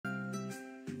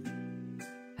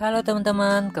Halo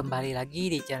teman-teman, kembali lagi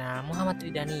di channel Muhammad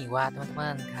Ridani. Wah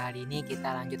teman-teman, kali ini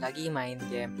kita lanjut lagi main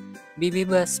game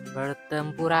Iblis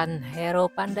Pertempuran Hero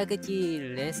Panda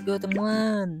Kecil. Let's go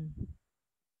teman.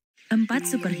 4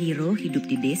 superhero hidup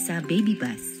di desa Baby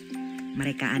Bus.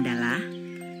 Mereka adalah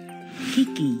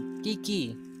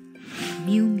Kiki,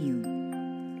 Miu Miu,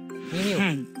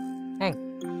 Hank,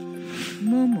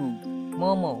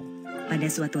 Momo. Pada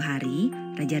suatu hari,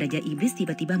 Raja-Raja Iblis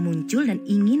tiba-tiba muncul dan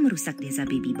ingin merusak desa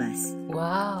Baby Bus.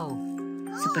 Wow.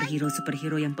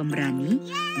 Superhero-superhero yang pemberani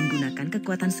menggunakan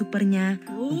kekuatan supernya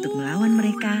untuk melawan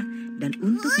mereka dan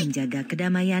untuk menjaga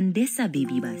kedamaian desa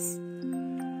Baby Bus.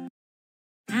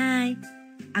 Hai,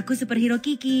 aku superhero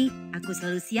Kiki. Aku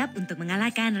selalu siap untuk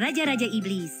mengalahkan Raja-Raja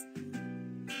Iblis.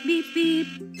 Bip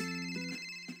bip.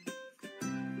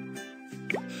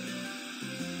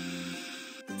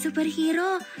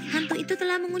 Superhero, hantu itu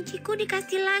telah mengunciku di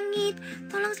kastil langit.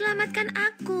 Tolong selamatkan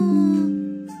aku.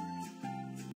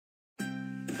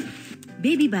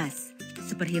 Baby Bus,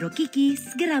 superhero Kiki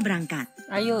segera berangkat.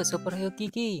 Ayo superhero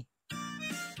Kiki.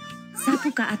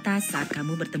 Sapu ke atas saat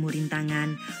kamu bertemu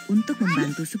rintangan untuk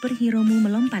membantu superhero-mu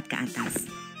melompat ke atas.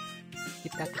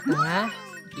 Kita ke tengah,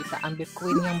 kita ambil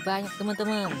koin yang banyak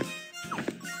teman-teman.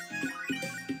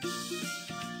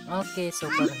 Oke,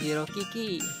 superhero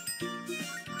Kiki.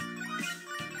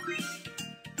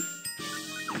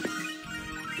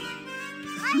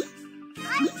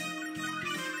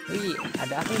 Wih,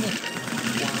 ada apa ini?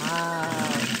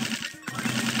 Wow.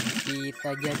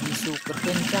 Kita jadi super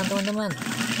kencang teman-teman.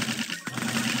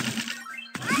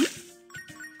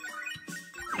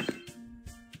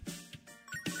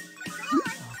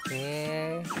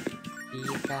 Oke,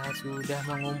 kita sudah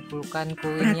mengumpulkan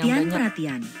koin yang banyak.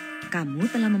 Perhatian, kamu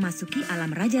telah memasuki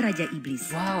alam Raja-Raja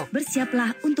Iblis. Wow.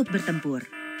 Bersiaplah untuk bertempur.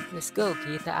 Let's go,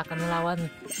 kita akan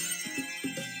melawan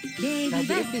Baby Raja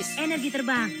Bus, Iblis. energi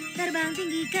terbang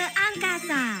tinggi ke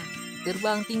angkasa.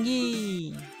 Terbang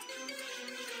tinggi.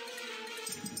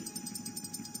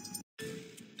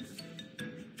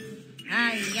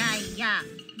 Hai,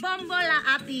 bom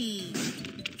bola api.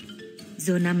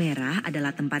 Zona merah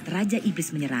adalah tempat Raja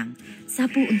Iblis menyerang.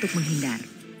 Sapu untuk menghindar.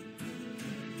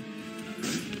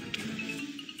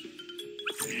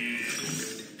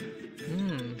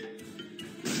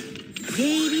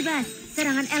 Baby Bus,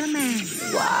 serangan elemen.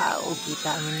 Wow,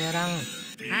 kita menyerang.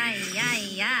 Hai,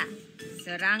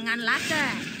 serangan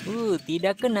laser.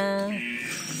 Tidak kena.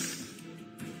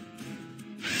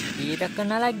 Tidak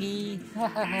kena lagi.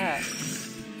 Hahaha.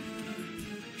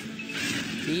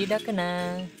 Tidak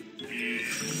kena.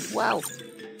 Wow.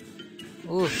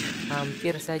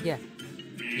 Hampir saja.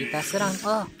 Kita serang.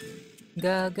 Oh,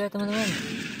 gagal teman-teman.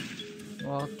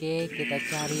 Oke, kita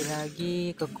cari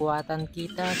lagi kekuatan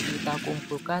kita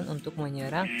kumpulkan untuk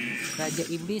menyerang Raja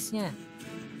Iblisnya.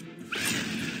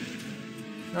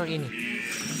 Oh, ini.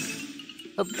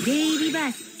 Baby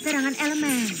Bus, serangan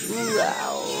elemen.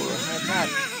 Wow, hebat.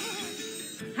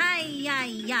 Hai,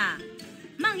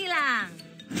 menghilang.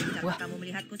 Wah. Kamu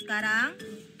melihatku sekarang?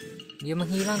 Dia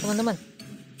menghilang teman-teman.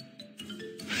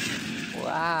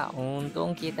 Wah,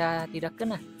 untung kita tidak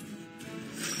kena.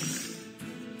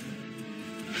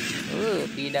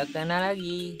 Tidak kena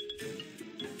lagi.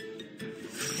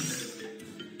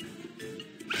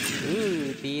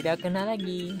 Tidak kena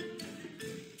lagi.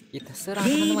 Kita serang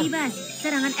teman-teman. Baby Bus,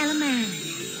 serangan elemen.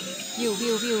 Piu.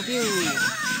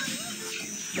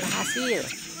 Berhasil.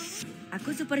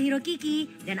 Aku superhero Kiki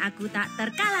dan aku tak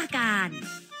terkalahkan.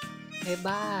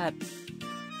 Hebat.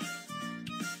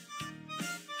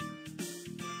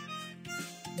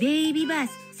 Baby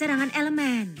Bus, serangan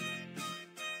elemen.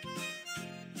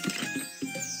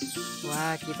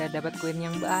 Wah, kita dapat koin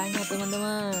yang banyak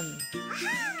teman-teman.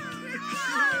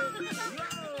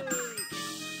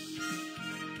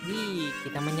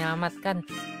 Kita menyelamatkan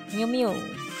Miu Miu.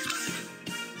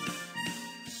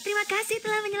 Terima kasih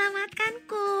telah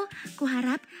menyelamatkanku.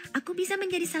 Kuharap aku bisa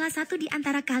menjadi salah satu di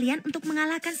antara kalian untuk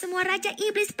mengalahkan semua Raja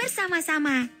Iblis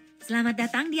bersama-sama. Selamat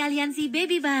datang di aliansi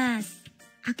Baby Bus.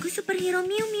 Aku superhero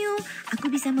Miu Miu.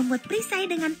 Aku bisa membuat perisai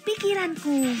dengan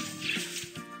pikiranku.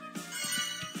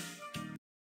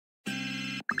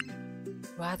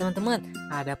 Wah teman-teman,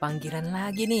 ada panggilan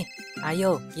lagi nih.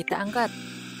 Ayo kita angkat.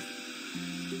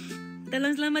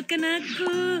 Tolong selamatkan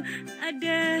aku.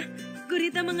 Ada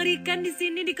gurita mengerikan di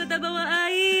sini di kota bawah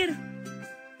air.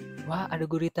 Wah, ada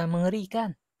gurita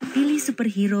mengerikan. Pilih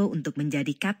superhero untuk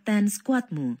menjadi kapten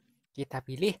skuadmu. Kita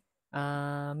pilih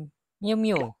Miu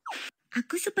Miu.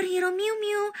 Aku superhero Miu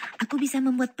Miu. Aku bisa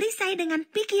membuat perisai dengan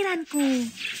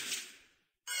pikiranku.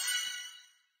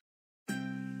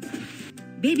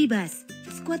 Baby Bus,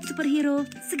 skuad superhero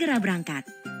segera berangkat.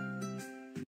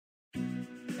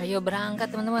 Ayo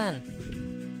berangkat teman-teman.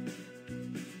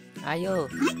 Ayo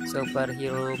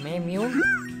superhero Memiu,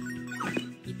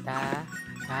 kita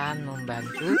akan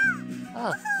membantu.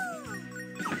 Oh,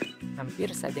 hampir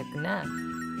saja kena.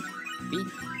 Tapi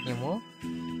Memiu,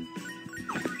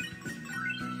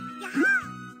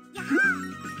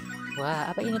 wah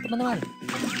apa ini teman-teman?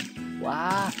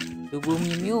 Wah, tubuh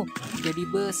Mimiu jadi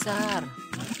besar.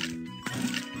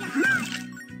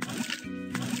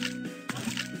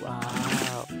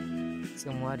 Wow,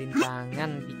 semua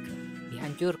rintangan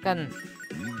dihancurkan.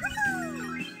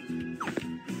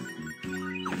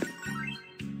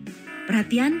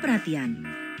 Perhatian,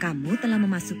 kamu telah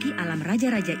memasuki alam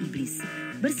raja-raja iblis.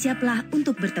 Bersiaplah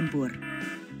untuk bertempur.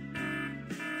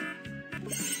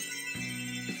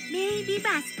 Baby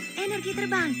Bus, energi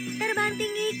terbang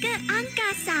tinggi ke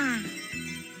angkasa.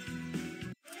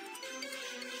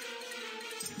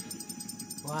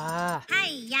 Wah,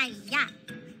 Hai ya ya.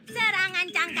 Serangan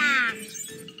cangkang.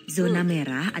 Zona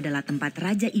merah adalah tempat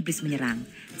raja iblis menyerang.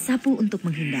 Sapu untuk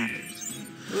menghindar.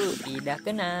 tidak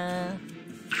kena.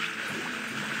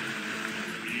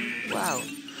 Wow,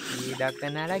 tidak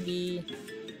kena lagi.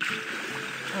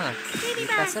 Baby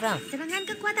Kita Bus, serang. serangan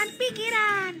kekuatan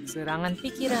pikiran. Serangan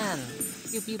pikiran.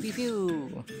 Piu piu piu piu.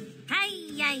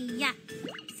 Hai ya ya.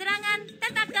 Serangan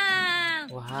tentakel.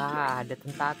 Wah, ada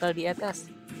tentakel di atas.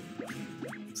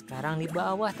 Sekarang di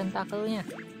bawah tentakelnya.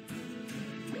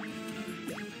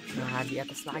 Nah, di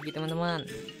atas lagi teman-teman.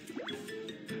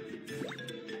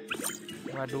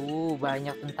 Waduh,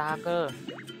 banyak tentakel.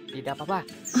 Tidak apa-apa.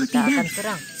 Oh Kita akan tidak,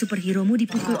 serang. superhero-mu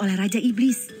dipukul oleh raja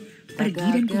iblis. Pergi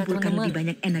dan gagal, kumpulkan teman-teman. lebih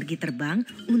banyak energi terbang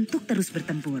untuk terus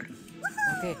bertempur.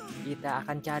 Oke, kita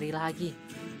akan cari lagi.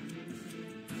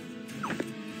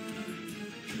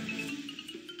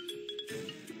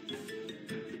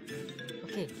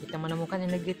 Oke, kita menemukan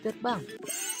energi terbang.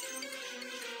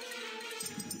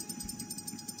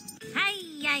 Hai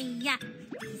ya ya.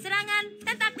 Serangan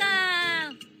tentakel.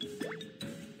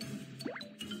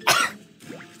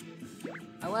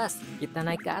 Awas, kita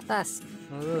naik ke atas.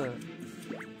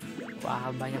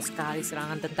 Wah, banyak sekali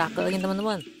serangan tentakelnya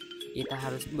teman-teman. Kita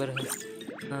harus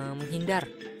menghindar.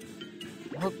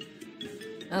 Hup.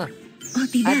 Oh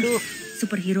tidak, Aduh,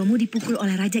 superhero-mu dipukul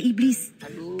oleh raja iblis.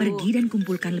 aduh. Pergi dan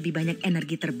kumpulkan lebih banyak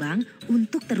energi terbang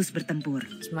untuk terus bertempur.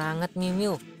 Semangat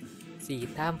Mimiu.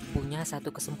 Kita punya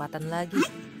satu kesempatan lagi.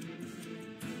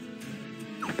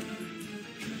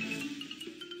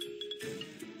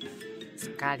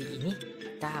 Sekali ini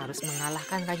kita harus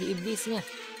mengalahkan raja iblisnya.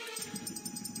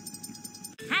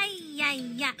 Hai ya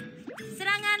ya.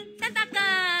 Serangan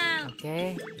tentakel. Oke,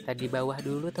 kita di bawah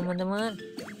dulu teman-teman.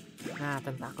 Nah,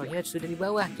 tentakelnya sudah di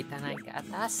bawah. Kita naik ke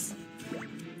atas.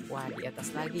 Wah, di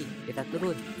atas lagi. Kita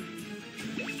turun.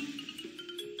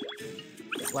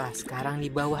 Wah, sekarang di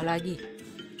bawah lagi.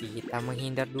 Kita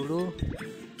menghindar dulu.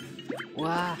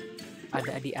 Wah,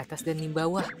 ada di atas dan di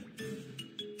bawah.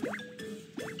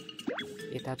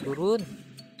 Kita turun.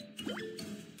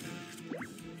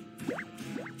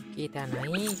 Kita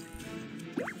naik.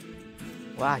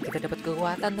 Wah, kita dapat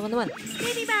kekuatan teman-teman.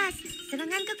 Baby Bus,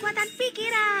 serangan kekuatan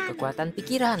pikiran. Kekuatan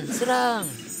pikiran, serang.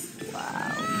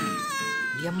 Wow,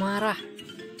 dia marah.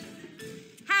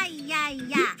 Hai ya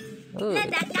ya.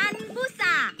 Ledakan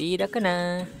busa. Tidak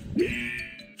kena.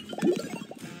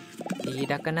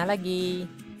 Tidak kena lagi.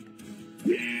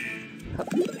 Hup.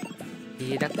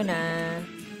 Tidak kena.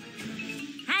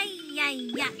 Hai ya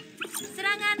ya.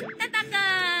 Serangan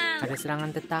tentakel. Ada serangan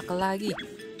tentakel lagi.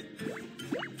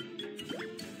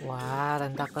 Wah,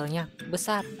 tentakelnya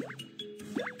besar.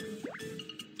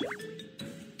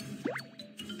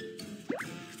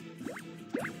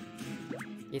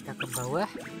 Kita ke bawah.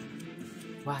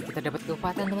 Wah, kita dapat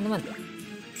kekuatan teman-teman.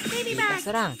 Baby Kita Bus,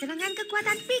 serang. serangan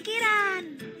kekuatan pikiran.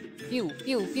 Piu,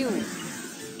 piu, piu.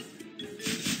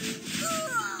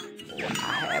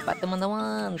 Wah, hebat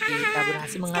teman-teman. Kita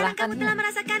berhasil Sekarang kamu mengalahkannya. telah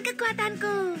merasakan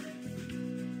kekuatanku.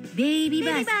 Baby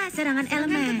Bus, serangan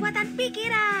elemen. Kekuatan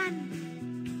pikiran.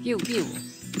 Piu, piu.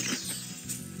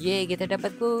 Ye, kita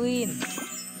dapat koin.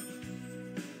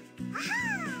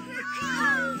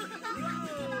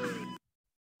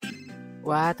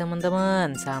 Wah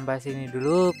teman-teman, sampai sini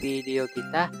dulu video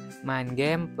kita main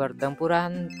game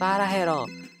pertempuran para hero.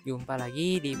 Jumpa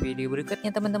lagi di video berikutnya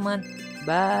teman-teman.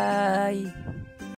 Bye.